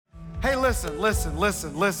Hey, listen.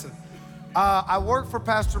 I work for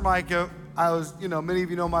Pastor Micah. I was, many of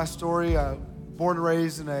you know my story. Born and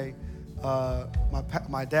raised in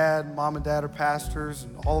my dad, mom and dad are pastors,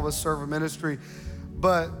 and all of us serve a ministry.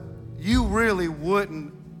 But you really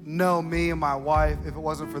wouldn't know me and my wife if it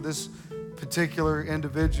wasn't for this particular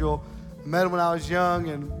individual. I met him when I was young,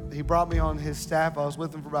 and he brought me on his staff. I was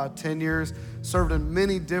with him for about 10 years, served in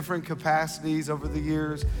many different capacities over the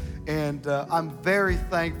years, and I'm very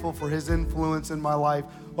thankful for his influence in my life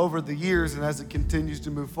over the years and as it continues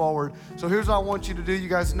to move forward. So here's what I want you to do. You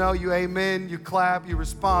guys know, you amen, you clap, you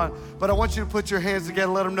respond, but I want you to put your hands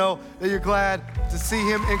together, let him know that you're glad to see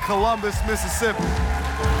him in Columbus, Mississippi.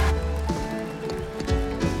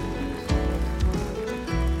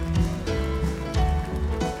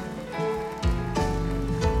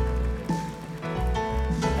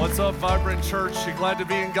 What's up, Vibrant Church? You glad to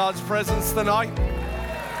be in God's presence tonight?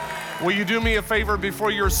 Will you do me a favor before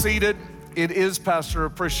you're seated? It is Pastor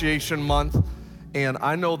Appreciation Month, and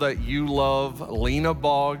I know that you love Lena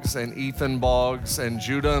Boggs and Ethan Boggs and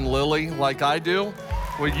Judah and Lily like I do.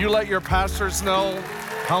 Will you let your pastors know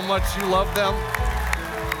how much you love them?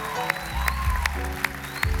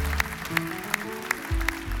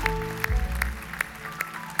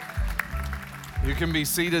 You can be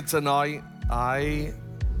seated tonight. I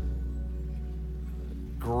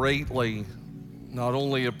greatly not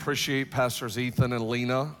only appreciate Pastors Ethan and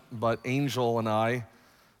Lena, but Angel and I,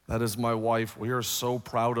 that is my wife, we are so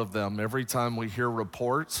proud of them. Every time we hear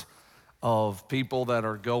reports of people that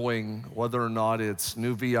are going, whether or not it's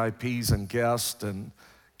new VIPs and guests and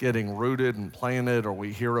getting rooted and planted, or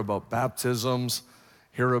we hear about baptisms,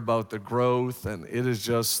 hear about the growth, and it is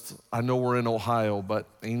just, I know we're in Ohio, but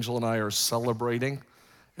Angel and I are celebrating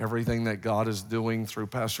everything that God is doing through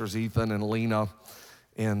Pastors Ethan and Lena,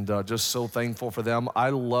 and just so thankful for them. I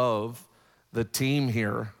love the team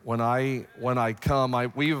here. When I come,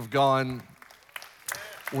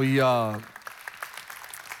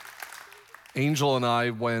 Angel and I,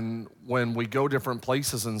 when we go different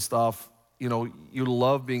places and stuff, you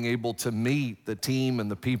love being able to meet the team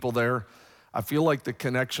and the people there. I feel like the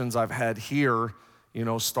connections I've had here,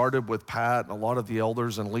 started with Pat and a lot of the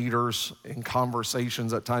elders and leaders in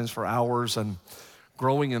conversations at times for hours, and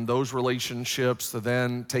growing in those relationships, to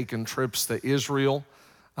then taking trips to Israel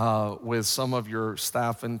with some of your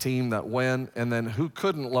staff and team that went, and then who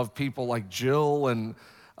couldn't love people like Jill and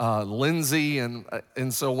Lindsay, and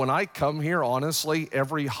so when I come here, honestly,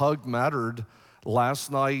 every hug mattered.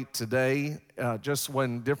 Last night, today, just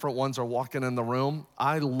when different ones are walking in the room,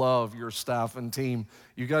 I love your staff and team.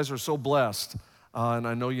 You guys are so blessed, and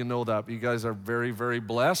I know you know that, but you guys are very, very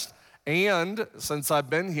blessed. And since I've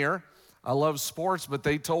been here, I love sports, but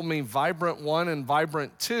they told me Vibrant 1 and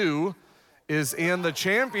Vibrant 2 is in the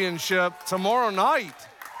championship tomorrow night.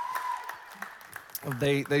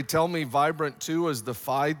 They tell me Vibrant 2 has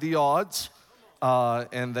defied the odds,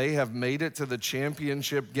 and they have made it to the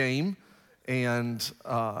championship game. And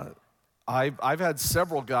I've had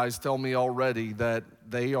several guys tell me already that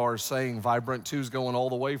they are saying Vibrant 2 is going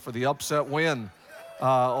all the way for the upset win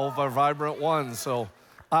over Vibrant 1. So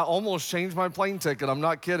I almost changed my plane ticket. I'm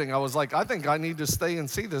not kidding. I was like, I think I need to stay and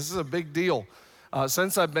see this. This is a big deal.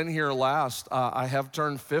 Since I've been here last, I have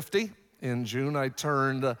turned 50. In June, I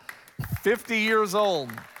turned 50 years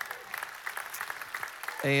old.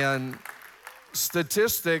 And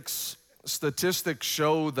statistics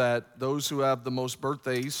show that those who have the most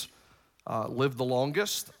birthdays live the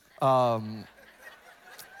longest.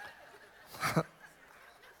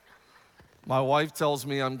 My wife tells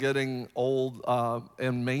me I'm getting old,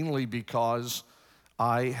 and mainly because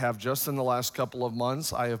I have just in the last couple of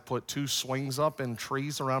months, I have put 2 swings up in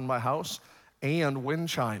trees around my house and wind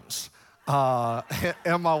chimes.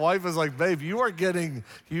 And my wife is like, babe, you are getting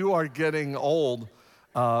old.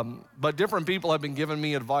 But different people have been giving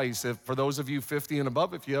me advice. For those of you 50 and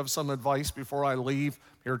above, if you have some advice before I leave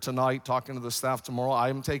here tonight, talking to the staff tomorrow, I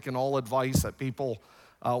am taking all advice that people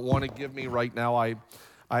want to give me right now. I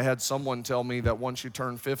had someone tell me that once you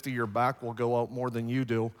turn 50, your back will go out more than you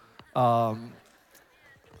do. But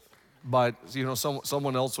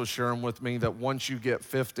someone else was sharing with me that once you get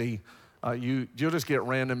 50, you'll just get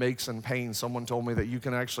random aches and pains. Someone told me that you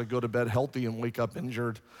can actually go to bed healthy and wake up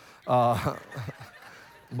injured. But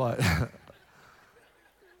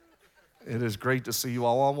it is great to see you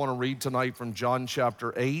all. I want to read tonight from John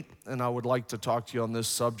chapter 8, and I would like to talk to you on this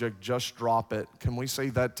subject, just drop it. Can we say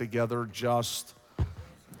that together?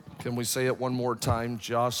 Can we say it one more time?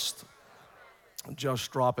 Just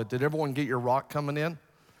drop it. Did everyone get your rock coming in?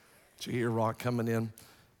 Did you get your rock coming in?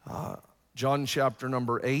 John chapter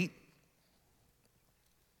number 8.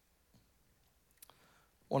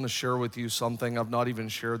 want to share with you something. I've not even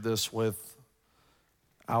shared this with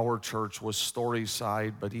our church, with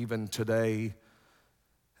Storyside, but even today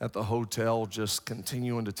at the hotel, just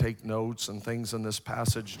continuing to take notes and things in this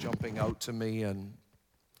passage jumping out to me, and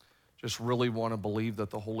just really want to believe that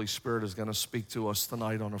the Holy Spirit is going to speak to us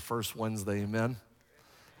tonight on a first Wednesday. Amen.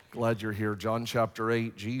 Glad you're here. John chapter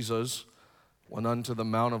 8, Jesus went unto the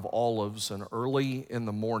Mount of Olives, and early in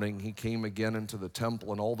the morning he came again into the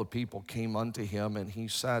temple, and all the people came unto him, and he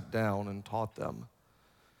sat down and taught them.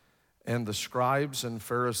 And the scribes and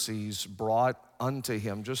Pharisees brought unto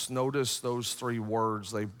him. Just notice those three words.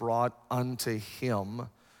 They brought unto him.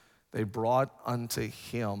 They brought unto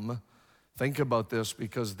him. Think about this,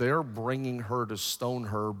 because they're bringing her to stone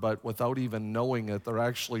her, but without even knowing it, they're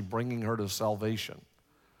actually bringing her to salvation.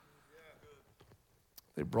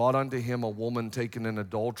 They brought unto him a woman taken in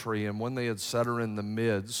adultery, and when they had set her in the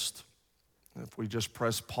midst, if we just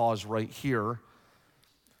press pause right here,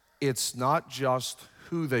 it's not just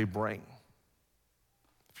who they bring.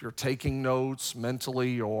 If you're taking notes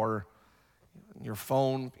mentally or on your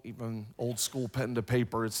phone, even old school pen to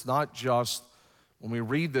paper, it's not just, when we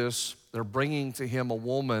read this, they're bringing to him a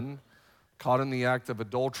woman caught in the act of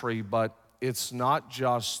adultery, but it's not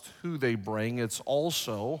just who they bring, it's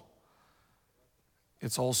also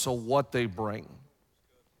what they bring.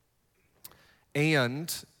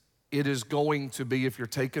 And it is going to be, if you're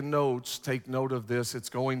taking notes, take note of this, it's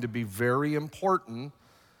going to be very important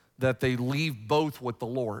that they leave both with the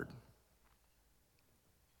Lord.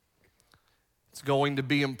 It's going to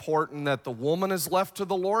be important that the woman is left to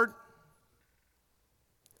the Lord,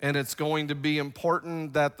 and it's going to be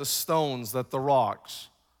important that the stones, that the rocks.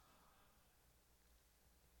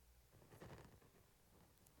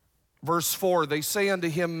 Verse 4, they say unto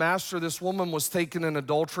him, Master, this woman was taken in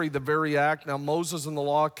adultery, the very act. Now Moses in the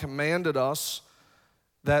law commanded us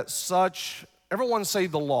that such, everyone say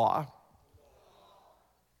the law.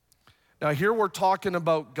 Now here we're talking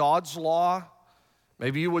about God's law.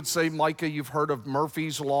 Maybe you would say, Micah, you've heard of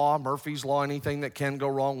Murphy's Law. Murphy's Law, anything that can go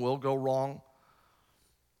wrong will go wrong.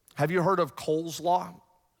 Have you heard of Cole's Law?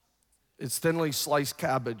 It's thinly sliced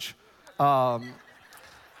cabbage. That's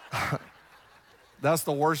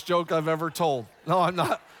the worst joke I've ever told. No, I'm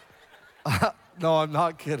not. No, I'm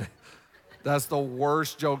not kidding. That's the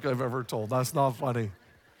worst joke I've ever told. That's not funny.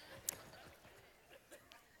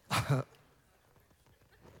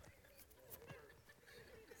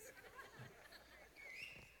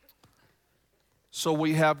 So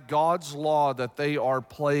we have God's law that they are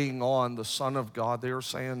playing on, the Son of God. They are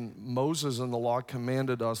saying, Moses in the law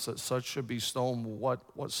commanded us that such should be stoned.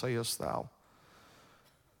 What sayest thou?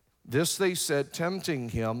 This they said, tempting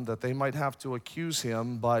him, that they might have to accuse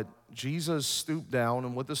him. But Jesus stooped down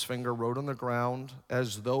and with his finger wrote on the ground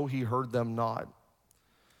as though he heard them not.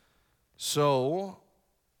 So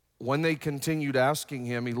when they continued asking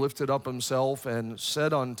him, he lifted up himself and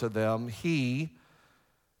said unto them, He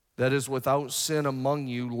that is without sin among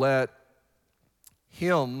you, let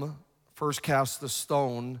him first cast the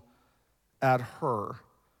stone at her.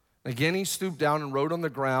 Again he stooped down and wrote on the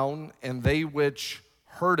ground, and they which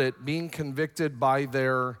heard it, being convicted by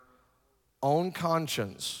their own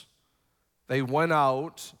conscience, they went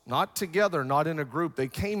out, not together, not in a group, they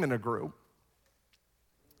came in a group.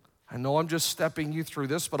 I know I'm just stepping you through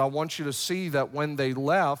this, but I want you to see that when they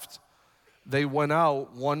left, they went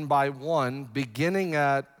out one by one, beginning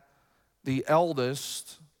at the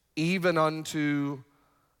eldest, even unto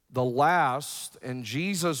the last, and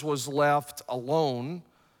Jesus was left alone,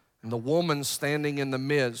 and the woman standing in the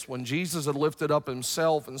midst. When Jesus had lifted up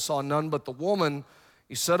himself and saw none but the woman,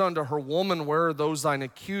 he said unto her, Woman, where are those thine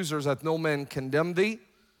accusers? Hath no man condemned thee?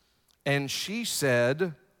 And she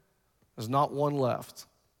said, There's not one left.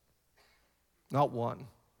 Not one.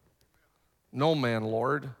 No man,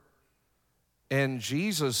 Lord. And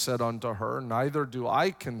Jesus said unto her, Neither do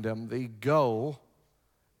I condemn thee. Go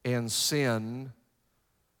and sin.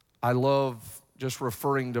 I love just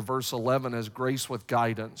referring to verse 11 as grace with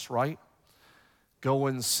guidance, right? Go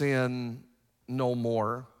and sin no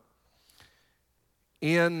more.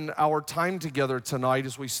 In our time together tonight,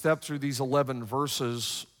 as we step through these 11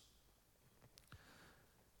 verses,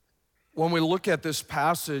 when we look at this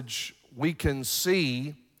passage, we can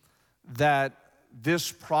see that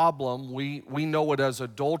this problem, we know it as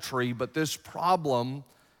adultery, but this problem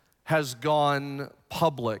has gone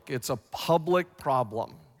public. It's a public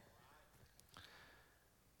problem.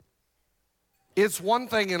 It's one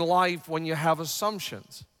thing in life when you have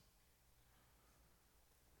assumptions.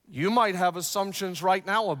 You might have assumptions right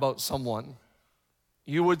now about someone.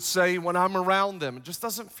 You would say, when I'm around them, it just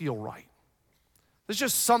doesn't feel right. There's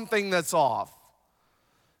just something that's off.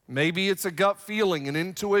 Maybe it's a gut feeling, an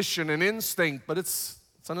intuition, an instinct, but it's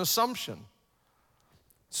an assumption.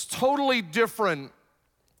 It's totally different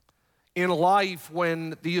in life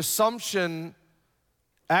when the assumption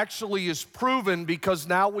actually is proven, because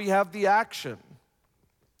now we have the action.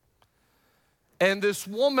 And this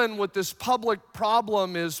woman with this public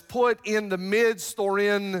problem is put in the midst or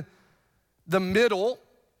in the middle.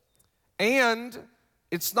 And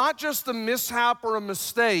it's not just a mishap or a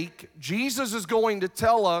mistake. Jesus is going to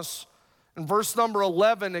tell us in verse number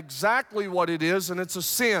 11 exactly what it is, and it's a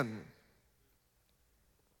sin.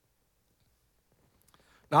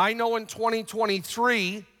 Now, I know in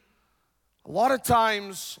 2023, a lot of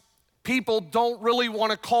times people don't really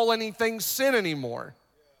want to call anything sin anymore.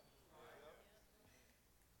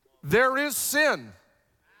 There is sin.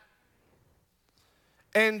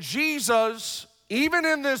 And Jesus, even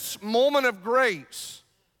in this moment of grace,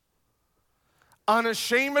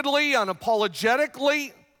 unashamedly,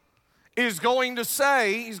 unapologetically, is going to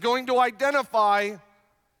say, he's going to identify,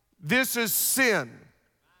 this is sin.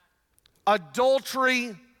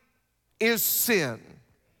 Adultery is sin.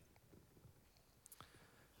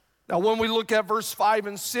 Now, when we look at verse 5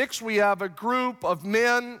 and 6, we have a group of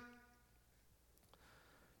men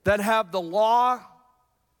that have the law.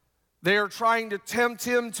 They are trying to tempt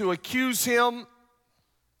him, to accuse him.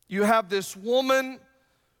 You have this woman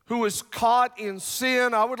who is caught in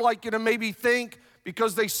sin. I would like you to maybe think,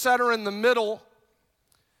 because they set her in the middle,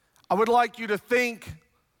 I would like you to think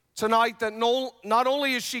tonight that not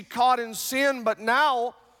only is she caught in sin, but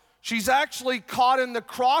now she's actually caught in the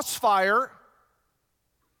crossfire.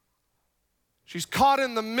 She's caught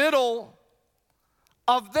in the middle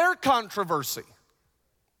of their controversy.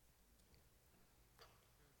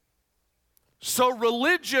 So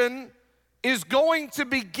religion is going to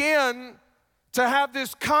begin to have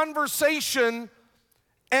this conversation,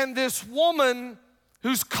 and this woman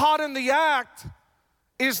who's caught in the act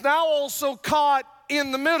is now also caught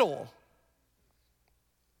in the middle.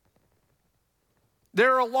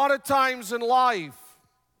 There are a lot of times in life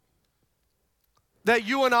that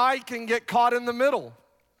you and I can get caught in the middle.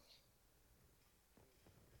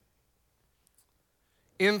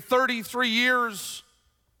 In 33 years,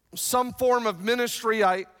 some form of ministry,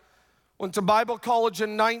 I went to Bible college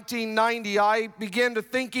in 1990. I began to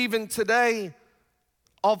think even today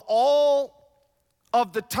of all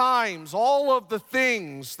of the times, all of the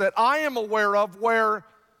things that I am aware of where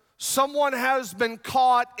someone has been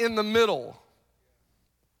caught in the middle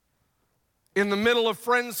of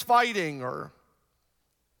friends fighting or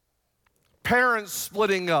parents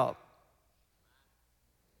splitting up,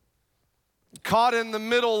 caught in the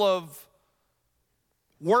middle of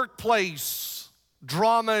workplace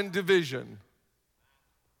drama and division.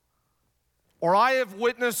 Or I have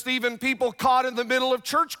witnessed even people caught in the middle of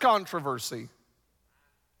church controversy.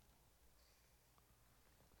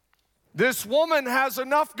 This woman has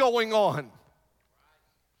enough going on.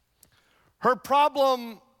 Her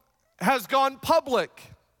problem has gone public.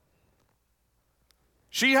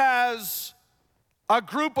 She has a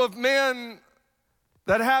group of men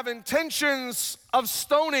that have intentions of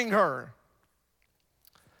stoning her.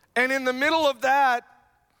 And in the middle of that,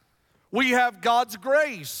 we have God's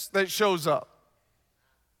grace that shows up.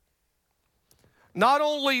 Not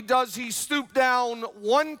only does he stoop down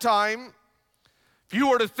one time, if you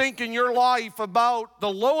were to think in your life about the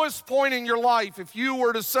lowest point in your life, if you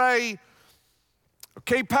were to say,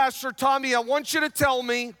 okay, Pastor Tommy, I want you to tell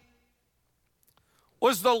me,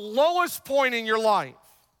 was the lowest point in your life?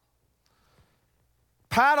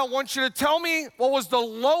 Pat, I want you to tell me what was the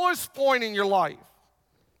lowest point in your life.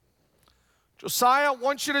 Josiah, I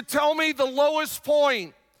want you to tell me the lowest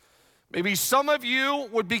point. Maybe some of you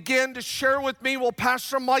would begin to share with me, well,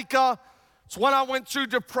 Pastor Micah, it's when I went through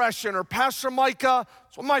depression, or Pastor Micah,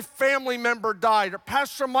 it's when my family member died, or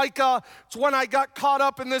Pastor Micah, it's when I got caught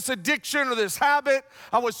up in this addiction or this habit.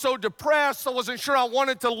 I was so depressed, I wasn't sure I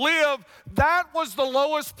wanted to live. That was the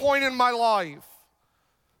lowest point in my life.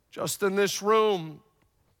 Just in this room,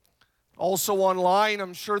 also online,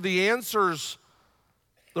 I'm sure the answers,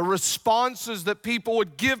 the responses that people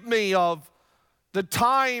would give me of the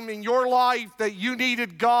time in your life that you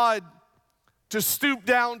needed God to stoop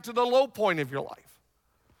down to the low point of your life.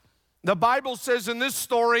 The Bible says in this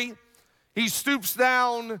story, he stoops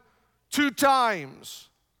down 2 times.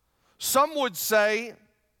 Some would say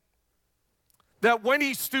that when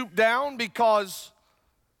he stooped down, because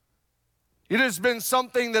it has been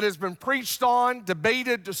something that has been preached on,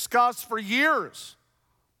 debated, discussed for years.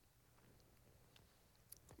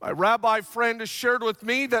 My rabbi friend has shared with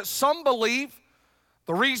me that some believe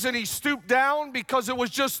the reason he stooped down because it was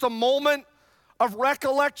just a moment of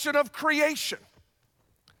recollection of creation.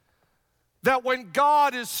 that when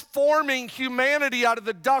God is forming humanity out of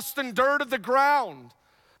the dust and dirt of the ground,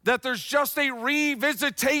 that there's just a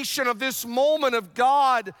revisitation of this moment of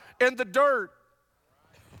God and the dirt.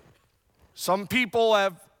 Some people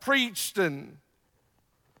have preached and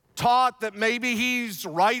taught that maybe he's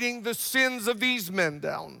writing the sins of these men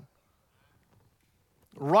down,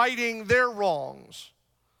 righting their wrongs.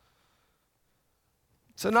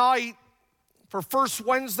 Tonight, for First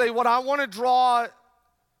Wednesday, what I want to draw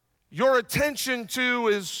your attention to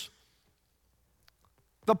is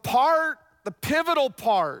the pivotal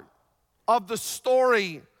part of the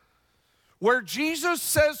story where Jesus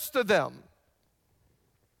says to them,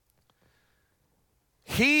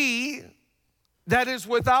 "He that is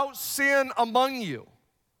without sin among you,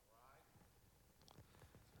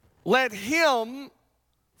 let him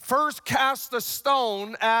first cast a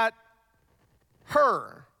stone at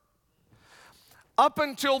her." Up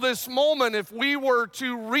until this moment, if we were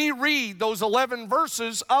to reread those 11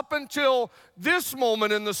 verses, up until this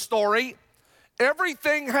moment in the story,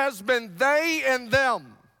 everything has been they and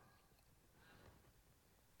them.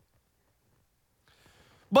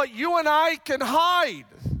 But you and I can hide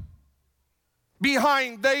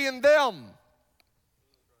behind they and them.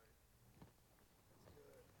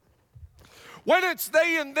 When it's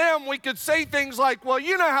they and them, we could say things like, well,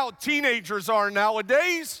 you know how teenagers are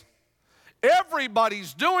nowadays.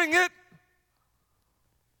 Everybody's doing it.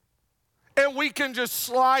 And we can just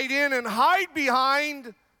slide in and hide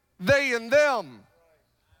behind they and them.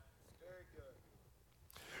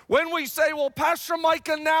 When we say, well, Pastor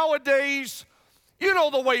Micah, nowadays, you know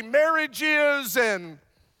the way marriage is, and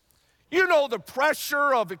you know the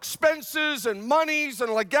pressure of expenses and monies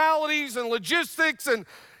and legalities and logistics, and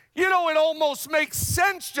you know it almost makes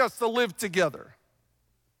sense just to live together.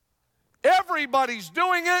 Everybody's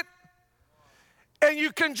doing it, and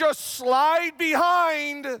you can just slide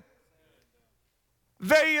behind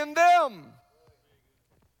they and them.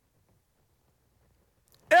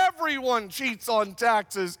 Everyone cheats on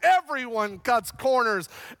taxes. Everyone cuts corners.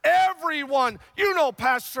 Everyone, you know,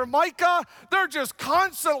 Pastor Micah, they're just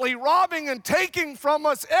constantly robbing and taking from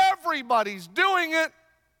us. Everybody's doing it.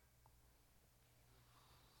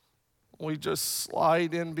 We just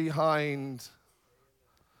slide in behind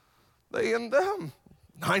they and them.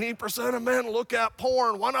 90% of men look at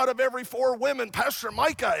porn. 1 out of every 4 women. Pastor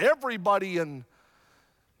Micah, everybody. And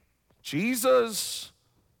Jesus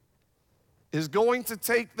is going to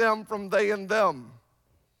take them from they and them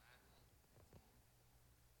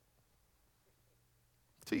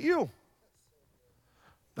to you.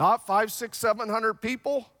 Not 500, 600, 700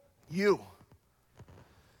 people, you.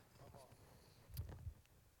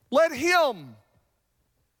 Let him.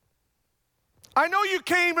 I know you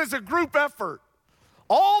came as a group effort.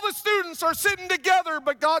 All the students are sitting together,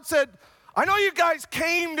 but God said, I know you guys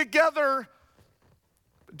came together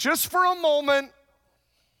just for a moment.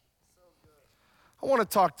 I want to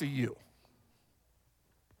talk to you.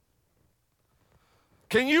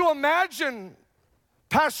 Can you imagine,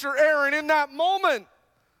 Pastor Aaron, in that moment,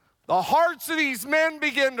 the hearts of these men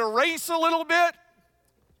begin to race a little bit,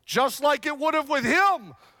 just like it would have with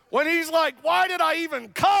him, when he's like, why did I even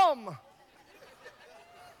come?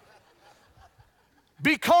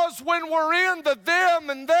 Because when we're in the them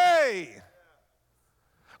and they,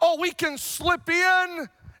 oh, we can slip in,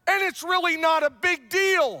 and it's really not a big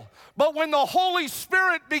deal. But when the Holy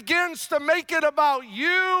Spirit begins to make it about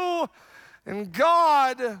you and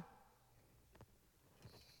God,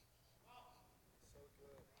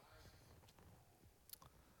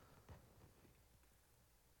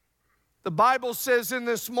 the Bible says in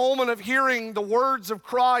this moment of hearing the words of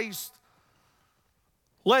Christ,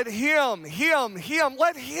 let him,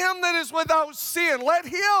 let him that is without sin, let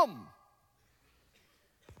him.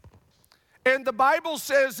 And the Bible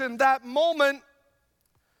says in that moment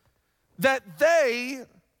that they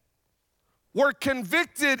were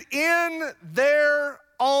convicted in their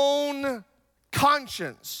own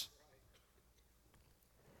conscience.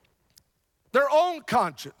 Their own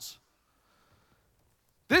conscience.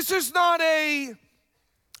 This is not a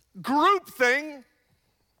group thing.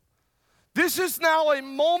 This is now a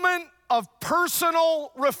moment of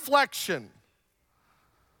personal reflection.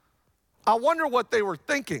 I wonder what they were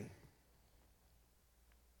thinking.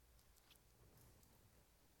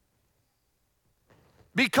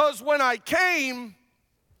 Because when I came,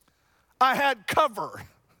 I had cover.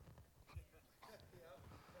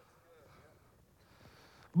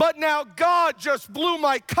 But now God just blew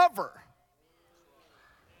my cover.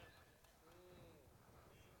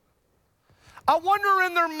 I wonder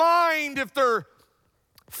in their mind if they're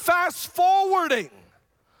fast forwarding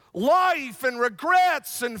life and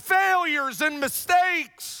regrets and failures and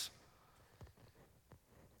mistakes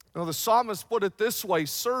You know, the psalmist put it this way,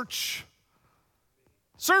 search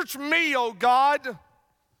me, O God.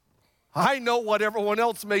 I know what everyone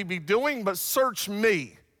else may be doing, but search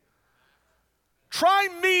me. Try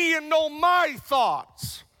me and know my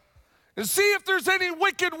thoughts, and see if there's any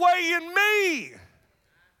wicked way in me.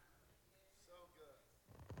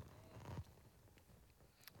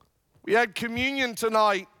 We had communion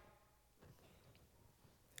tonight.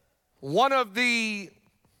 One of the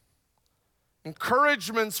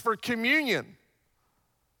encouragements for communion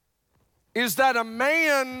is that a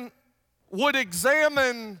man would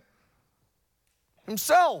examine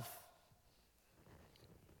himself.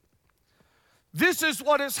 This is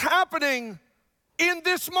what is happening in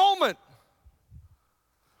this moment.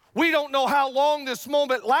 We don't know how long this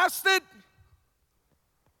moment lasted.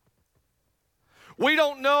 We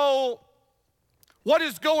don't know what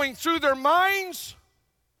is going through their minds.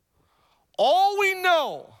 All we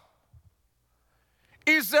know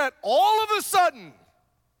is that all of a sudden,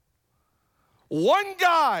 one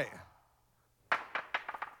guy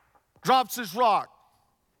drops his rock.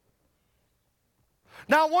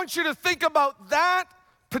 Now, I want you to think about that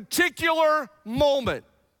particular moment.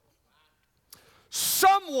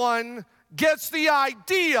 Someone gets the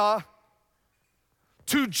idea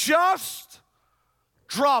to just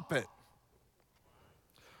drop it.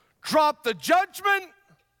 Drop the judgment,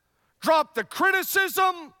 drop the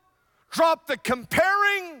criticism, drop the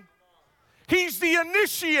comparing. He's the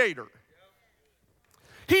initiator.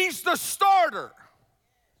 He's the starter.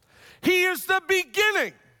 He is the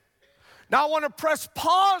beginning. Now I want to press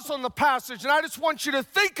pause on the passage, and I just want you to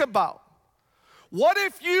think about, what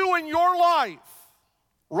if you in your life,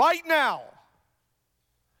 right now,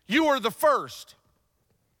 you are the first?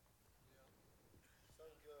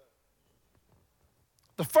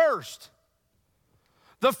 The first.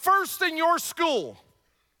 The first in your school.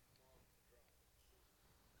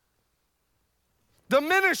 The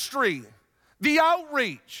ministry, the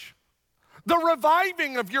outreach, the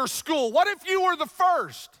reviving of your school. What if you were the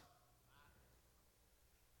first?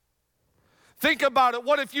 Think about it.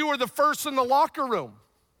 What if you were the first in the locker room?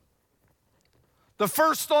 The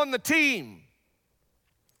first on the team?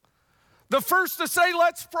 The first to say,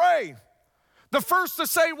 let's pray? The first to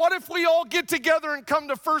say, what if we all get together and come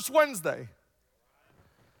to First Wednesday?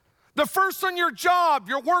 The first on your job,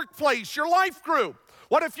 your workplace, your life group.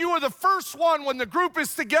 What if you were the first one when the group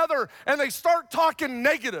is together and they start talking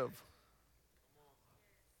negative?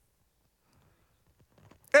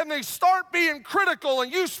 And they start being critical, and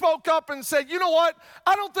you spoke up and said, you know what?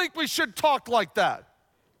 I don't think we should talk like that.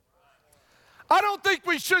 I don't think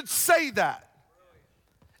we should say that.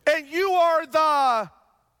 And you are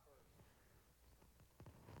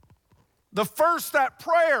the first at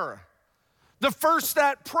prayer, the first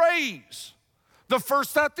at praise, the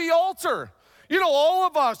first at the altar. You know, all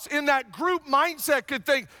of us in that group mindset could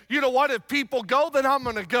think, you know what, if people go, then I'm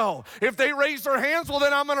gonna go. If they raise their hands, well,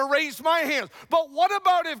 then I'm gonna raise my hands. But what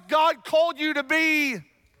about if God called you to be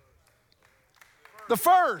the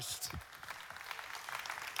first?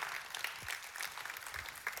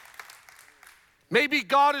 Maybe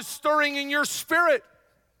God is stirring in your spirit,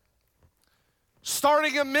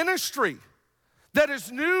 starting a ministry that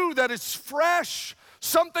is new, that is fresh.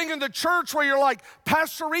 Something in the church where you're like,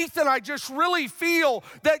 Pastor Ethan, I just really feel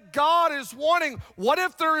that God is wanting. What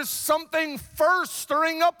if there is something first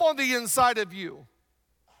stirring up on the inside of you?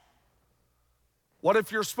 What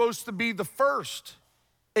if you're supposed to be the first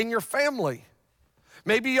in your family?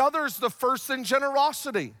 Maybe others the first in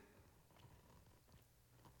generosity.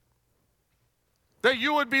 That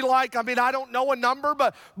you would be like, I mean, I don't know a number,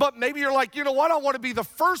 but maybe you're like, you know what? I want to be the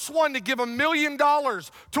first one to give $1 million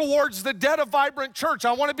towards the Dead of Vibrant Church.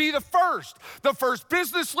 I want to be the first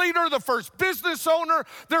business leader, the first business owner.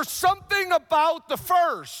 There's something about the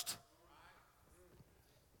first.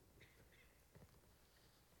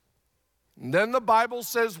 And then the Bible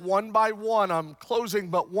says one by one, I'm closing,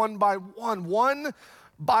 but one by one,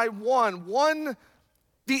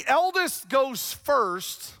 the eldest goes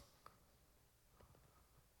first.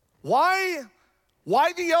 Why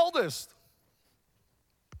the eldest?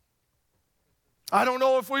 I don't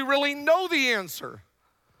know if we really know the answer.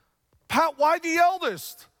 Pat, why the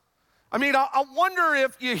eldest? I mean, I wonder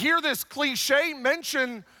if you hear this cliche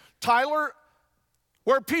mentioned, Tyler,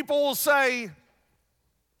 where people will say,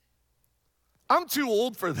 I'm too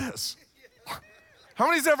old for this. How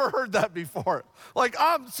many's ever heard that before? Like,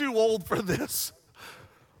 I'm too old for this.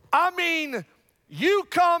 I mean, you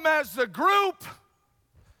come as the group,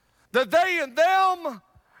 the they and them.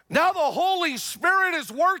 Now the Holy Spirit is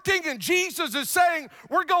working, and Jesus is saying,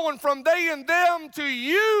 we're going from they and them to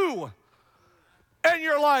you. And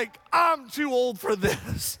you're like, I'm too old for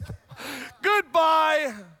this.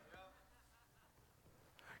 Goodbye.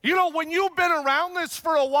 You know, when you've been around this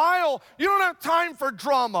for a while, you don't have time for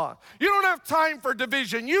drama. You don't have time for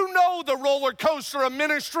division. You know the roller coaster of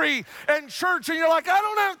ministry and church, and you're like, I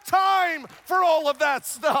don't have time for all of that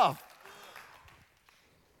stuff.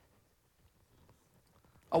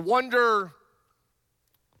 I wonder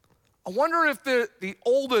if the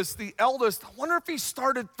oldest, the eldest, I wonder if he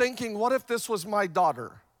started thinking, what if this was my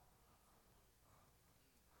daughter?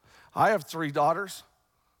 I have 3 daughters.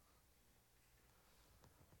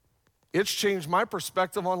 It's changed my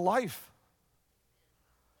perspective on life.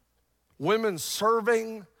 Women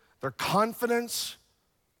serving, their confidence.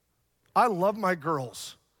 I love my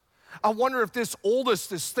girls. I wonder if this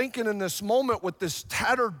oldest is thinking in this moment with this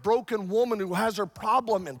tattered, broken woman who has her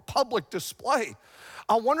problem in public display.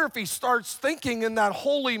 I wonder if he starts thinking in that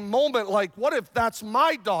holy moment, like, what if that's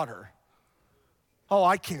my daughter? Oh,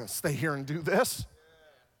 I can't stay here and do this.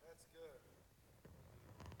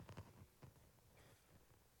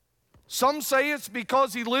 Some say it's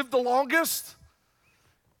because he lived the longest.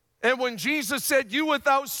 And when Jesus said, you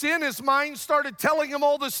without sin, his mind started telling him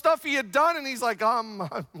all the stuff he had done, and he's like, I'm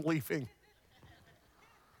leaving.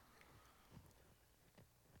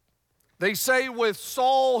 They say with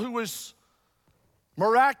Saul, who was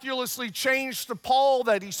miraculously changed to Paul,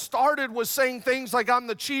 that he started with saying things like, I'm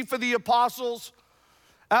the chief of the apostles.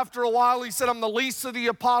 After a while, he said, I'm the least of the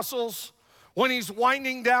apostles. When he's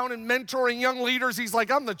winding down and mentoring young leaders, he's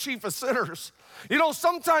like, I'm the chief of sinners. You know,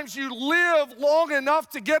 sometimes you live long enough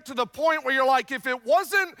to get to the point where you're like, if it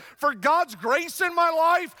wasn't for God's grace in my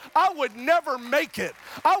life, I would never make it.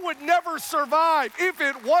 I would never survive. If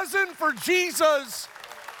it wasn't for Jesus,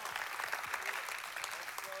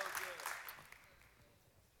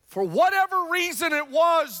 for whatever reason it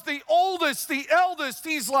was, the oldest, the eldest,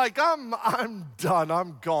 he's like, I'm done,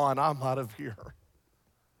 I'm gone, I'm out of here.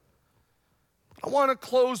 I want to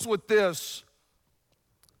close with this.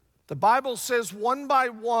 The Bible says one by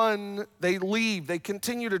one they leave. They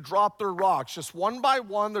continue to drop their rocks. Just one by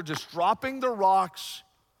one, they're just dropping the rocks.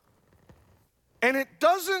 And it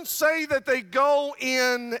doesn't say that they go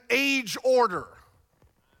in age order.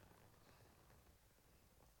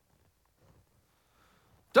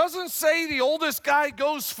 Doesn't say the oldest guy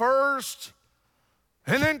goes first,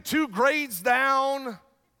 and then 2 grades down,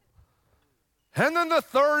 and then the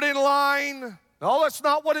 3rd in line. No, that's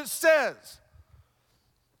not what it says.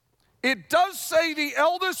 It does say the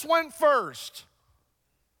eldest went first.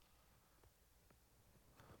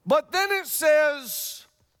 But then it says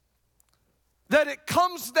that it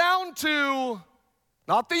comes down to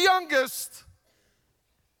not the youngest,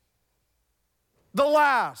 the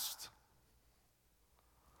last.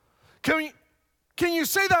 Can you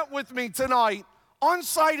say that with me tonight, on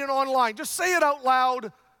site and online? Just say it out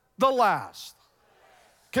loud, the last.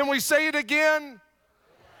 Can we say it again?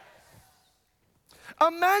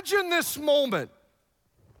 Imagine this moment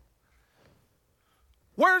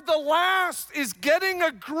where the last is getting a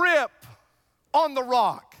grip on the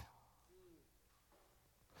rock,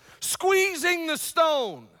 squeezing the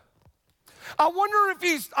stone. I wonder if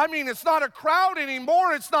it's not a crowd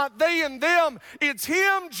anymore. It's not they and them. It's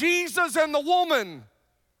him, Jesus, and the woman.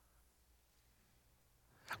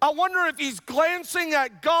 I wonder if he's glancing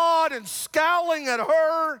at God and scowling at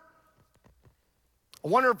her. I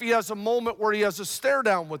wonder if he has a moment where he has a stare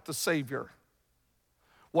down with the Savior.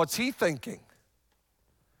 What's he thinking?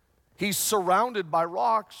 He's surrounded by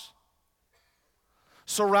rocks,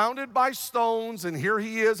 surrounded by stones, and here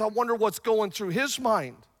he is. I wonder what's going through his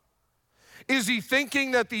mind. Is he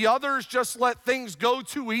thinking that the others just let things go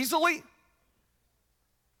too easily?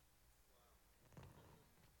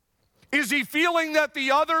 Is he feeling that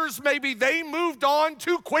the others, maybe they moved on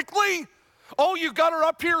too quickly? Oh, you got her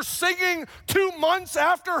up here singing 2 months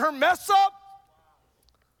after her mess up?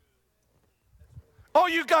 Oh,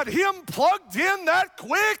 you got him plugged in that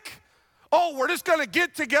quick? Oh, we're just gonna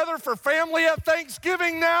get together for family at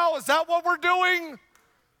Thanksgiving now? Is that what we're doing?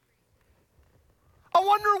 I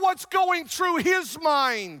wonder what's going through his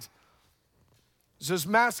mind. Is his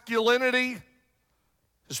masculinity,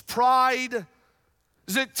 his pride,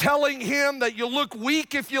 is it telling him that you look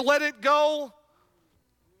weak if you let it go?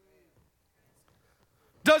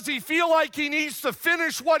 Does he feel like he needs to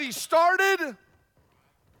finish what he started?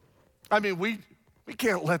 I mean, we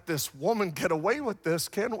can't let this woman get away with this,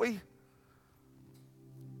 can we?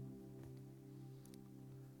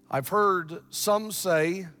 I've heard some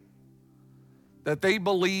say that they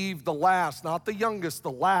believe the last, not the youngest,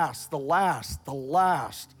 the last.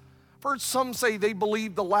 I've heard some say they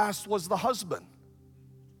believe the last was the husband.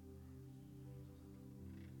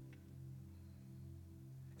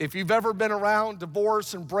 if you've ever been around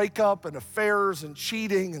divorce and breakup and affairs and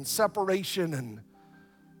cheating and separation, and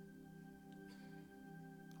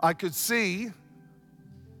I could see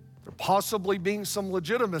there possibly being some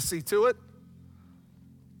legitimacy to it,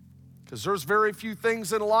 because there's very few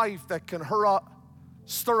things in life that can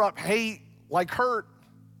stir up hate like hurt.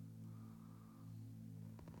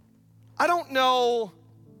 I don't know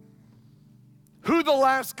who the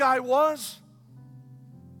last guy was,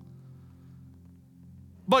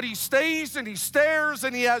 but he stays and he stares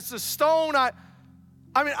and he has the stone. I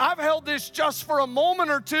mean, I've held this just for a moment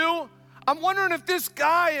or two. I'm wondering if this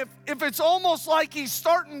guy, if it's almost like he's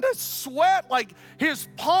starting to sweat, like his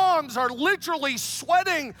palms are literally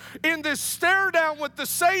sweating in this stare down with the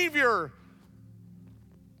Savior.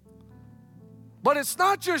 But it's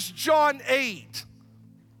not just John 8.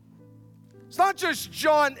 It's not just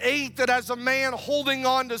John 8 that has a man holding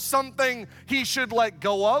on to something he should let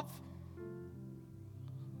go of.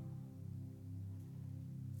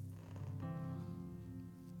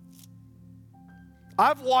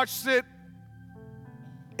 I've watched it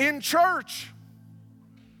in church.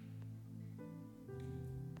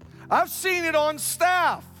 I've seen it on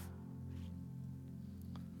staff.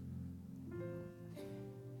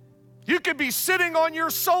 You could be sitting on your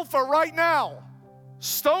sofa right now,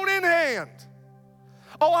 stone in hand.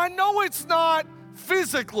 Oh, I know it's not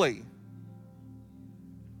physically,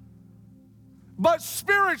 but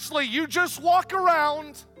spiritually, you just walk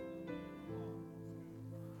around.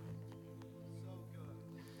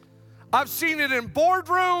 I've seen it in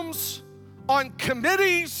boardrooms, on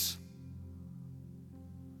committees.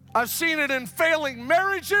 I've seen it in failing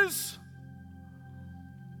marriages.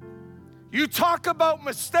 You talk about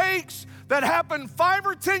mistakes that happened 5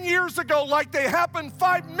 or 10 years ago like they happened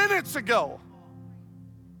 5 minutes ago.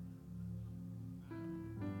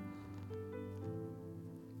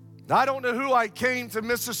 I don't know who I came to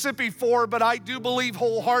Mississippi for, but I do believe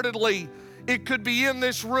wholeheartedly it could be in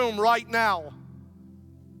this room right now.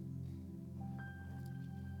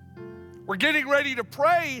 We're getting ready to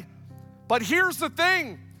pray, but here's the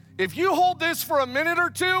thing. If you hold this for a minute or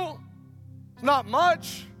two, it's not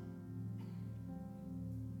much.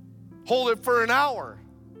 Hold it for an hour.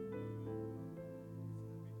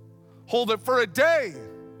 Hold it for a day.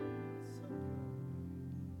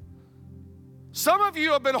 Some of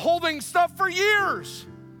you have been holding stuff for years.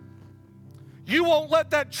 You won't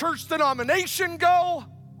let that church denomination go.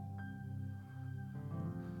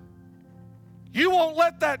 You won't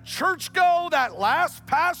let that church go, that last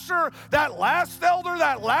pastor, that last elder,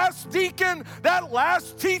 that last deacon, that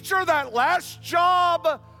last teacher, that last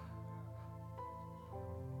job.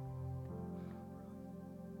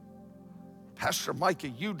 Pastor Micah,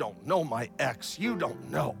 you don't know my ex. You don't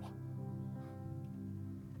know.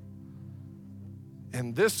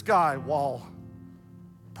 And this guy, while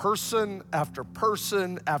person after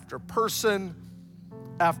person after person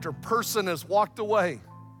after person has walked away,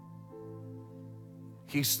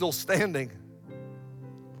 he's still standing.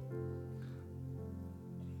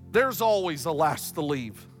 There's always a last to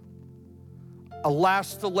leave, a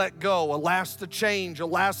last to let go, a last to change, a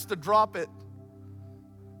last to drop it.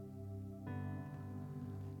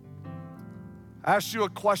 I ask you a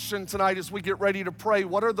question tonight as we get ready to pray.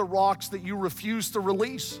 What are the rocks that you refuse to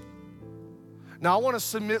release? Now, I want to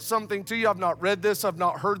submit something to you. I've not read this. I've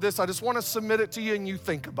not heard this. I just want to submit it to you and you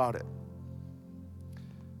think about it.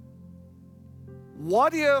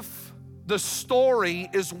 What if the story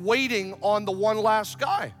is waiting on the one last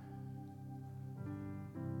guy?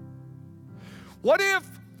 What if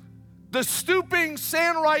the stooping,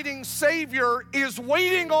 sand-riding Savior is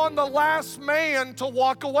waiting on the last man to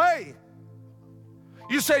walk away?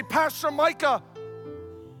 You say, Pastor Micah,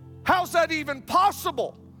 how's that even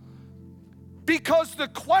possible? Because the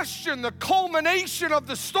question, the culmination of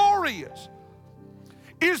the story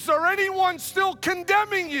is there anyone still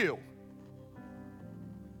condemning you?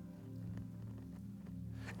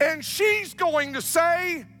 And she's going to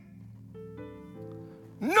say,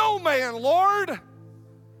 no man, Lord.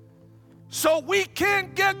 So we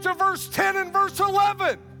can't get to verse 10 and verse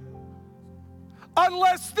 11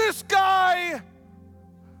 unless this guy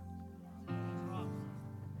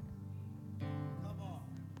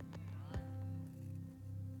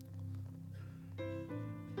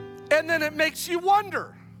and then it makes you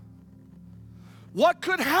wonder, what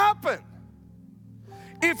could happen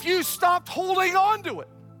if you stopped holding on to it?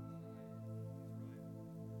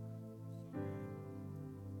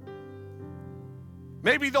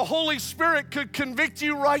 Maybe the Holy Spirit could convict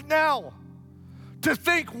you right now to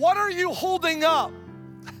think, what are you holding up?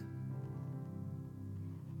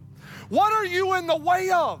 What are you in the way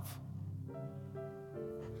of?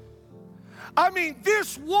 I mean,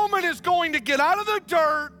 this woman is going to get out of the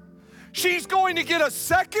dirt. She's going to get a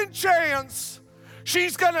second chance.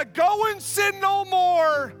 She's going to go and sin no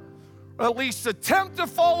more, or at least attempt to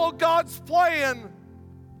follow God's plan.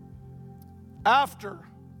 After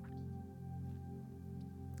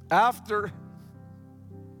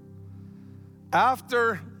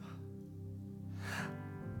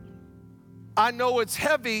I know it's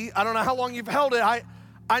heavy. I don't know how long you've held it.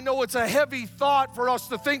 I know it's a heavy thought for us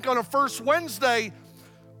to think on a first Wednesday,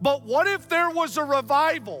 but what if there was a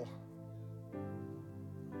revival?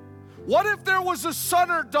 What if there was a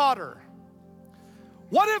son or daughter?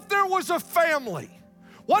 What if there was a family?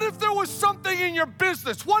 What if there was something in your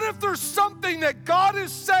business? What if there's something that God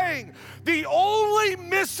is saying, the only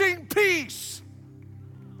missing piece?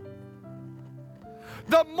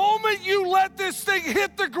 The moment you let this thing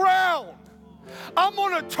hit the ground, I'm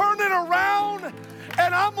gonna turn it around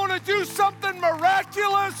and I'm gonna do something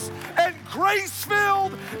miraculous and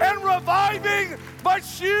grace-filled and reviving, but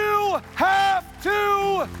you have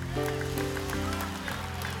to.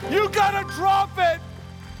 You gotta drop it.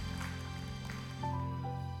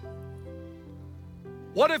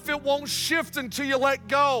 What if it won't shift until you let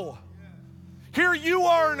go? Here you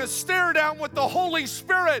are in a stare down with the Holy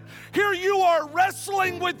Spirit. Here you are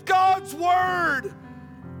wrestling with God's Word.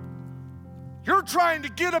 You're trying to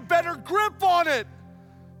get a better grip on it.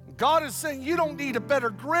 God is saying you don't need a better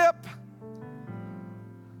grip.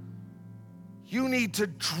 You need to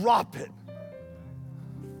drop it.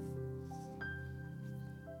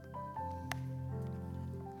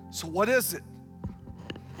 So what is it?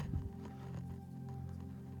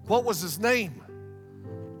 What was his name?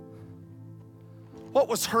 What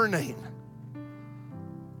was her name?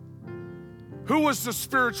 Who was the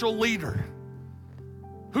spiritual leader?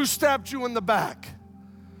 Who stabbed you in the back?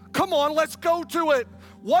 Come on, let's go to it.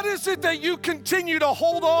 What is it that you continue to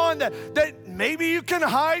hold on that maybe you can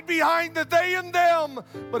hide behind the they and them,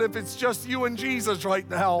 but if it's just you and Jesus right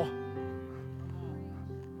now.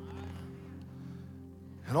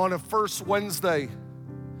 And on a first Wednesday,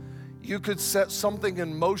 you could set something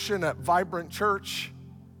in motion at Vibrant Church.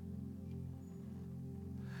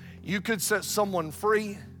 You could set someone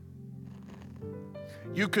free.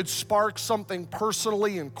 You could spark something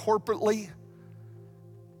personally and corporately.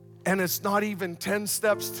 And it's not even 10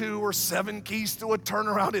 steps to or 7 keys to a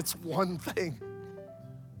turnaround. It's one thing.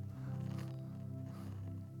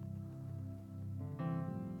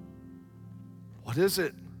 What is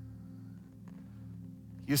it?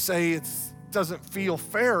 You say it doesn't feel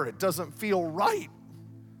fair. It doesn't feel right.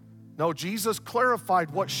 No, Jesus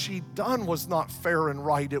clarified what she'd done was not fair and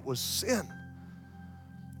right. It was sin.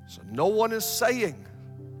 So no one is saying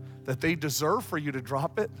that they deserve for you to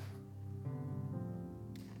drop it.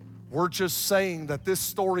 We're just saying that this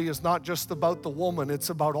story is not just about the woman, it's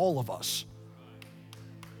about all of us.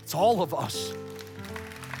 It's all of us.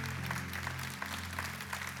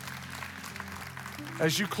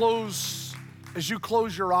 As you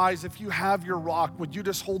close your eyes, if you have your rock, would you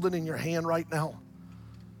just hold it in your hand right now?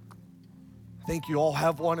 I think you all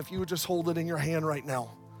have one. If you would just hold it in your hand right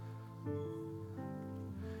now.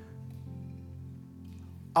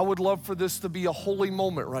 I would love for this to be a holy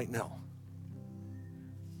moment right now.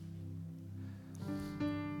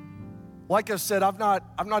 Like I said, I've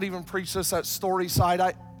not even preached this at Story Side.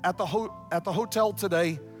 At the hotel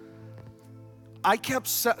today, I kept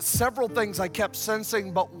several things I kept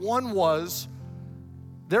sensing, but one was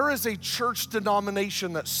there is a church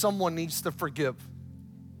denomination that someone needs to forgive.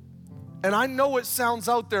 And I know it sounds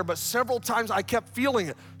out there, but several times I kept feeling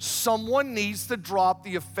it. Someone needs to drop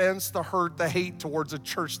the offense, the hurt, the hate towards a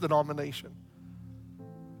church denomination.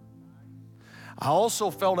 I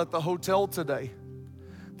also felt at the hotel today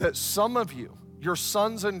that some of you, your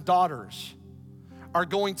sons and daughters, are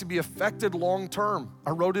going to be affected long term.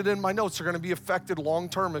 I wrote it in my notes. They're going to be affected long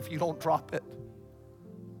term if you don't drop it.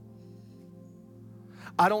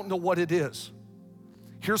 I don't know what it is.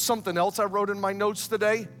 Here's something else I wrote in my notes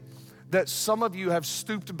today, that some of you have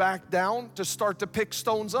stooped back down to start to pick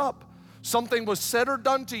stones up. Something was said or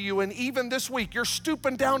done to you, and even this week, you're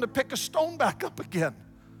stooping down to pick a stone back up again.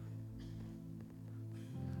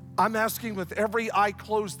 I'm asking with every eye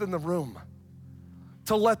closed in the room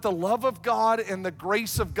to let the love of God and the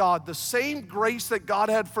grace of God, the same grace that God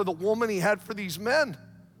had for the woman, He had for these men.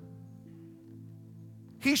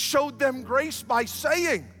 He showed them grace by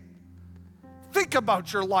saying, think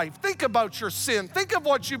about your life. Think about your sin. Think of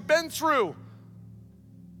what you've been through.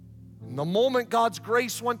 And the moment God's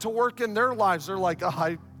grace went to work in their lives, they're like,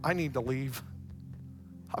 oh, I need to leave.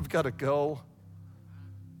 I've got to go.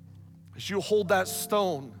 As you hold that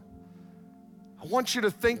stone, I want you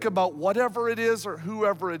to think about whatever it is or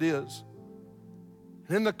whoever it is.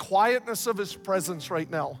 in the quietness of his presence right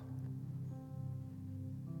now,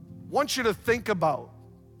 I want you to think about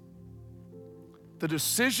the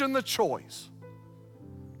decision, the choice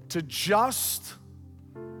to just,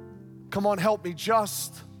 come on, help me,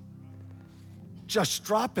 just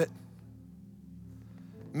drop it.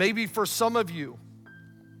 Maybe for some of you,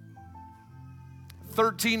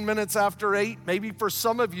 13 minutes after 8, maybe for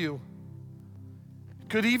some of you, it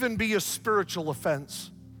could even be a spiritual offense.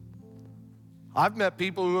 I've met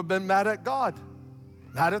people who have been mad at God,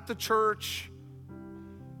 mad at the church.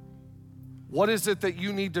 What is it that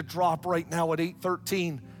you need to drop right now at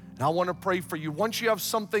 8:13? And I want to pray for you. Once you have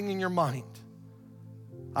something in your mind,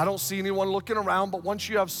 I don't see anyone looking around, but once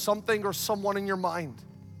you have something or someone in your mind,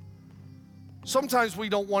 sometimes we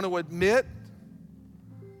don't want to admit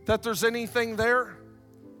that there's anything there.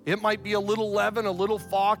 It might be a little leaven, a little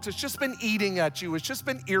fox. It's just been eating at you. It's just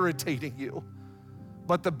been irritating you.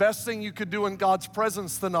 But the best thing you could do in God's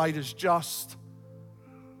presence tonight is just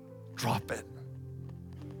drop it.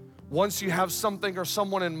 Once you have something or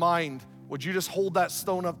someone in mind, would you just hold that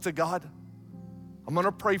stone up to God? I'm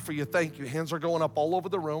gonna pray for you. Thank you. Hands are going up all over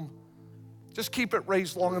the room. Just keep it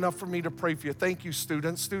raised long enough for me to pray for you. Thank you,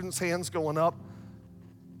 students. Students' hands going up.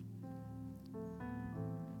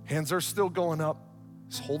 Hands are still going up.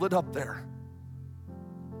 Just hold it up there.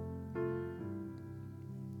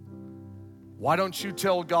 Why don't you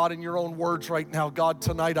tell God in your own words right now, God,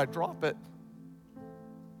 tonight I drop it.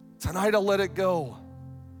 Tonight I let it go.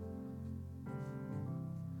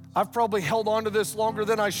 I've probably held on to this longer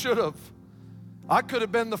than I should have. I could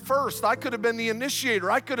have been the first. I could have been the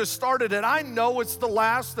initiator. I could have started it. I know it's the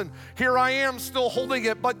last, and here I am still holding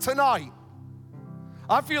it. But tonight,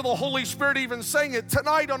 I feel the Holy Spirit even saying it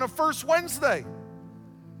tonight on a first Wednesday.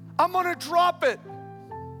 I'm gonna drop it.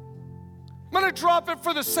 I'm gonna drop it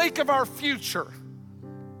for the sake of our future.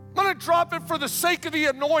 I'm gonna drop it for the sake of the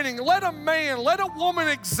anointing. Let a man, let a woman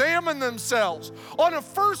examine themselves. On a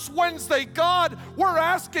first Wednesday, God, we're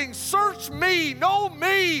asking, search me, know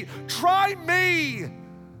me, try me.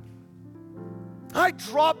 I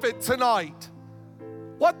drop it tonight.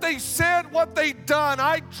 What they said, what they done,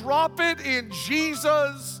 I drop it in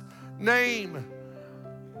Jesus' name.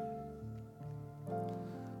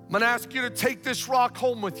 I'm gonna ask you to take this rock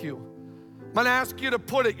home with you. I'm gonna ask you to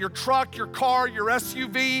put it, your truck, your car, your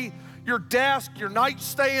SUV, your desk, your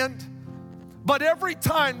nightstand. But every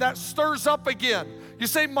time that stirs up again, you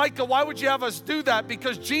say, Micah, why would you have us do that?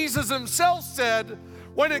 Because Jesus himself said,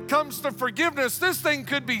 when it comes to forgiveness, this thing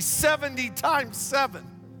could be 70 times 7.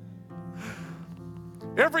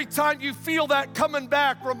 Every time you feel that coming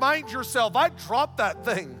back, remind yourself, I dropped that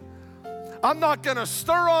thing. I'm not gonna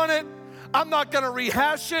stir on it. I'm not gonna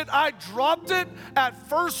rehash it. I dropped it at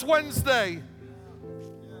First Wednesday.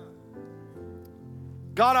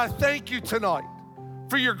 God, I thank you tonight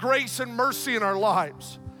for your grace and mercy in our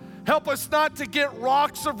lives. Help us not to get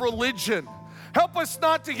rocks of religion. Help us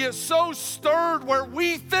not to get so stirred where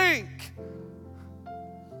we think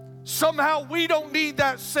somehow we don't need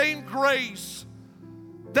that same grace,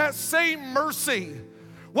 that same mercy.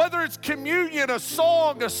 Whether it's communion, a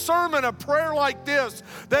song, a sermon, a prayer like this,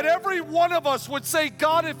 that every one of us would say,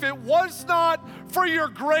 God, if it was not for your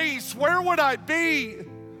grace, where would I be? If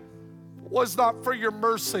it was not for your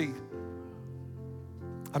mercy.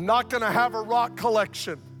 I'm not gonna have a rock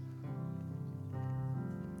collection.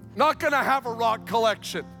 Not gonna have a rock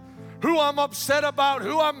collection. Who I'm upset about,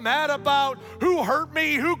 who I'm mad about, who hurt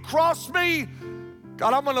me, who crossed me.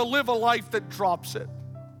 God, I'm gonna live a life that drops it.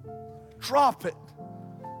 Drop it.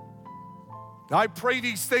 I pray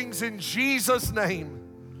these things in Jesus' name.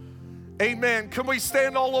 Amen. Can we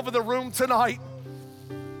stand all over the room tonight?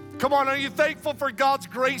 Come on, are you thankful for God's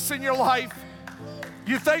grace in your life?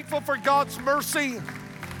 You thankful for God's mercy?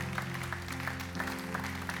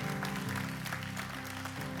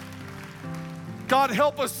 God,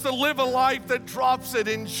 help us to live a life that drops it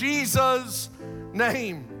in Jesus'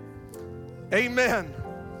 name. Amen.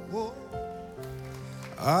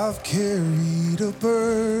 I've carried a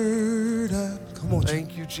burden. Come on,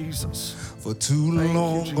 thank you, Jesus. For too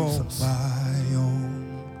long on my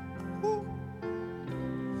own.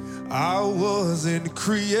 I wasn't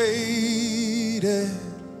created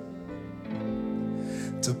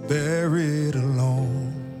to bear it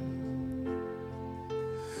alone.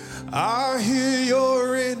 I hear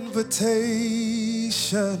your invitation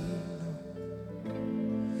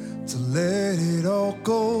to let it all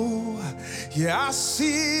go. Yeah, I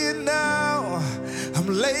see it now. I'm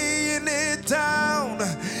laying it down,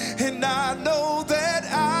 and I know that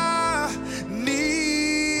I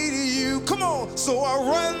need you. Come on. So I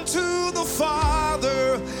run to the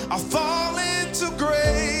Father. I fall into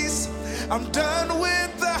grace. I'm done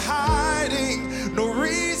with the hiding, no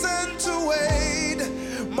reason to wait.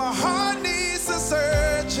 My heart needs a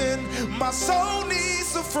surgeon, my soul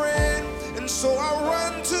needs a friend. And so I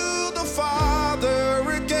run to the Father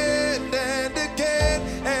again and again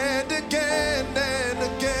and again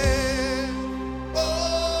and again. Oh,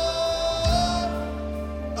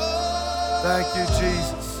 oh, Thank you,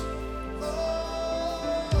 Jesus.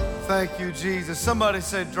 Thank you, Jesus. Somebody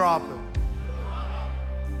said, drop it.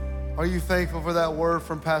 Are you thankful for that word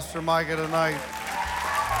from Pastor Micah tonight?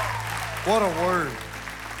 What a word.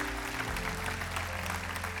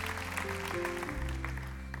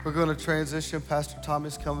 We're going to transition. Pastor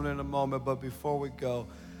Tommy's coming in a moment, but before we go,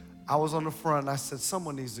 I was on the front and I said,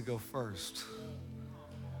 someone needs to go first.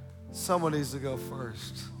 Someone needs to go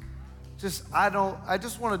first. I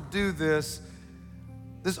just want to do this.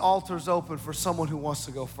 This altar's open for someone who wants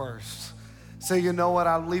to go first. Say, you know what,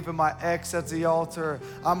 I'm leaving my ex at the altar.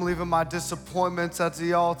 I'm leaving my disappointments at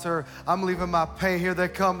the altar. I'm leaving my pain. Here they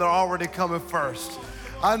come, they're already coming first.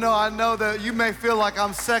 I know that you may feel like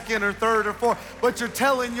I'm second or third or fourth, but you're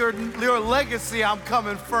telling your legacy, I'm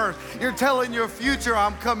coming first. You're telling your future,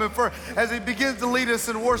 I'm coming first. As he begins to lead us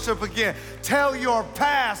in worship again, tell your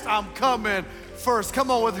past, I'm coming first.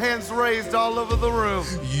 Come on, with hands raised all over the room.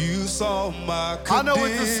 you saw my condition. I know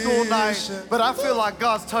it's a school night, but I feel like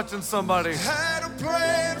God's touching somebody. Had a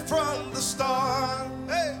plan from the start.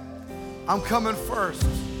 Hey. I'm coming first.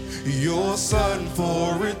 Your son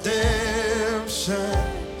for redemption.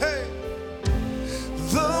 Hey.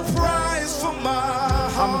 The price for my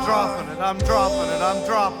heart. I'm dropping it, I'm dropping it, I'm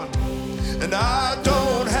dropping it. And I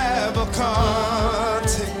don't have a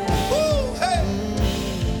content. Woo, hey.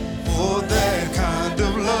 For that kind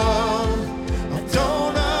of love. I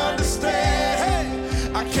don't understand.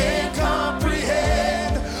 Hey. I can't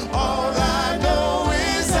comprehend. All I know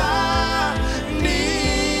is I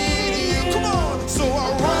need you. Come on. So I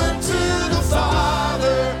run to the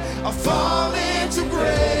Father. I fall into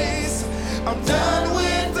grace. I'm done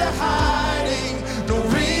with the hiding. No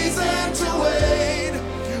reason to wait.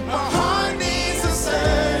 My heart needs a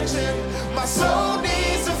surgeon. My soul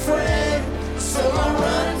needs a friend. So I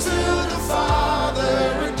run to the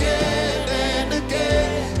Father again and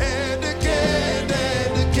again and again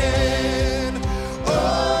and again. Oh,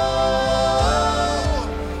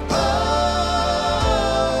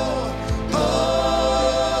 oh,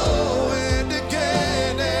 oh, and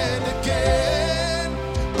again and again.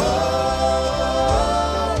 Oh,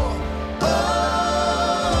 oh,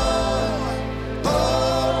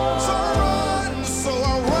 oh. So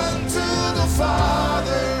I run to the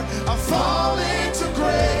Father. I fall into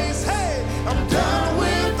grace. Hey, I'm done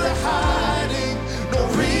with the hiding. No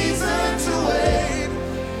reason to wait.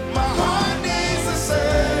 My heart needs a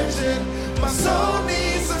surgeon. My soul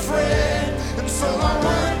needs a friend. And so I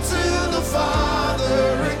run to the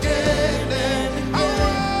Father again.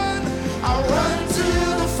 And I run to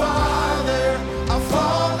the Father. I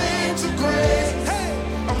fall into grace. Hey,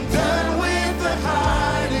 I'm done with the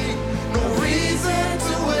hiding. No reason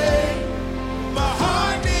to wait. My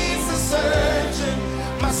heart needs a surgeon.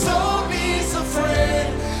 My soul needs a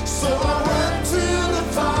friend. So I run to the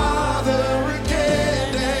Father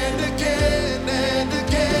again and again and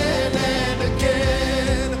again and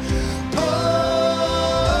again. Oh,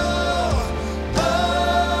 oh,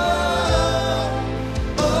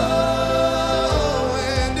 oh,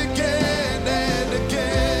 and again and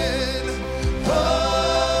again. Oh,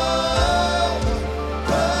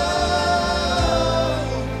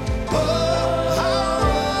 oh,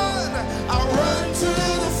 I run to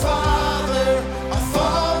the Father. I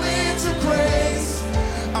fall into grace.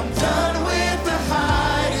 I'm done with the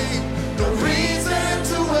hiding. No reason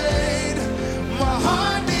to wait. My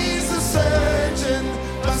heart needs a surgeon.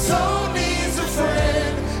 My soul needs a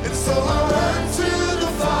friend. And so I run to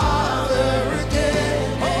the Father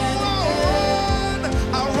again.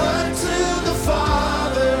 I run to the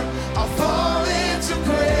Father. I fall into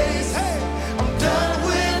grace. Hey, I'm done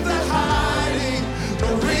with the hiding. No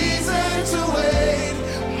reason to wait.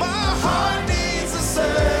 My heart needs a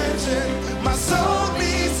surgeon. My soul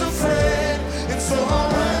needs a friend. And so I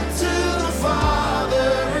run to the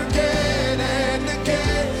Father again and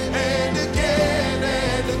again and again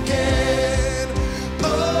and again. Oh,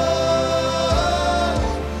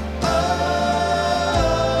 oh,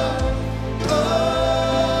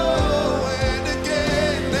 oh, and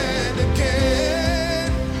again and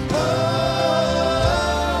again. Oh,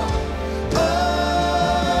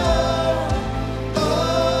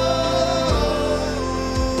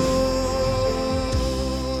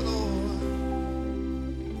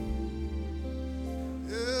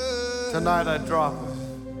 oh, Tonight I drop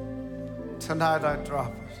it. Tonight I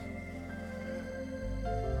drop it.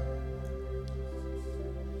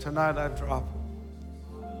 Tonight I drop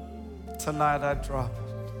it. Tonight I drop it.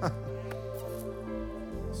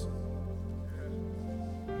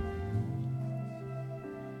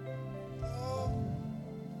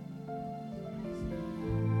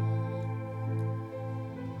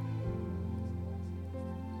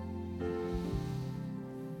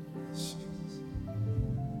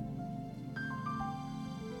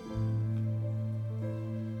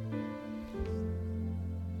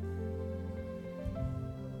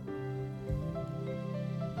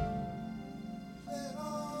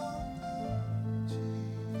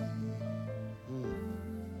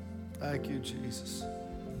 Thank you, Jesus.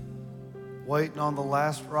 Waiting on the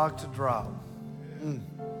last rock to drop.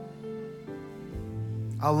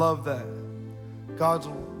 I love that. God's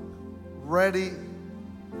ready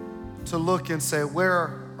to look and say,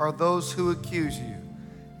 where are those who accuse you?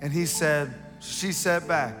 And she said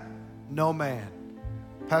back, no man.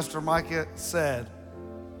 Pastor Micah said,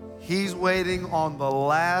 he's waiting on the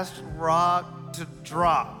last rock to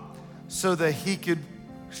drop so that he could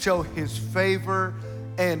show his favor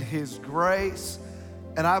and his grace.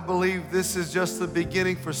 And I believe this is just the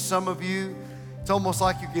beginning for some of you. It's almost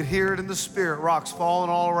like you could hear it in the spirit, rocks falling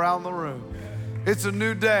all around the room. It's a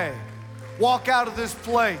new day. Walk out of this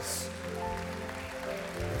place.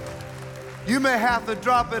 You may have to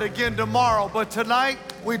drop it again tomorrow, but tonight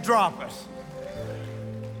we drop it.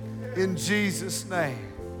 In Jesus'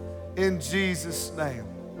 name. In Jesus' name.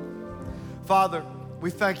 Father,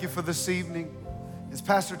 we thank you for this evening. As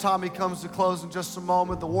Pastor Tommy comes to close in just a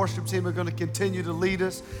moment, the worship team are going to continue to lead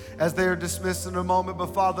us as they are dismissed in a moment.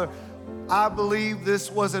 But Father, I believe this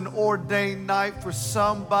was an ordained night for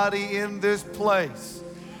somebody in this place.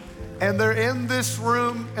 And they're in this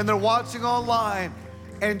room and they're watching online,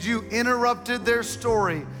 and you interrupted their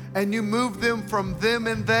story and you moved them from them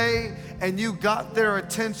and they, and you got their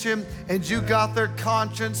attention and you got their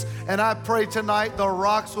conscience. And I pray tonight the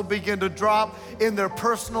rocks will begin to drop in their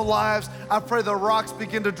personal lives. I pray the rocks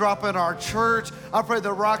begin to drop in our church. I pray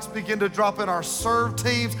the rocks begin to drop in our serve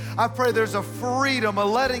teams. I pray there's a freedom, a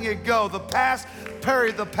letting it go. The past,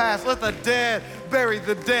 bury the past. Let the dead bury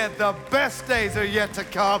the dead. The best days are yet to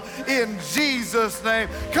come in Jesus' name.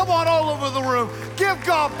 Come on, all over the room. Give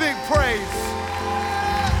God big praise.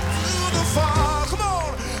 Come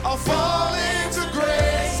on, I'll fall into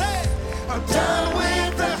grace. I'm done with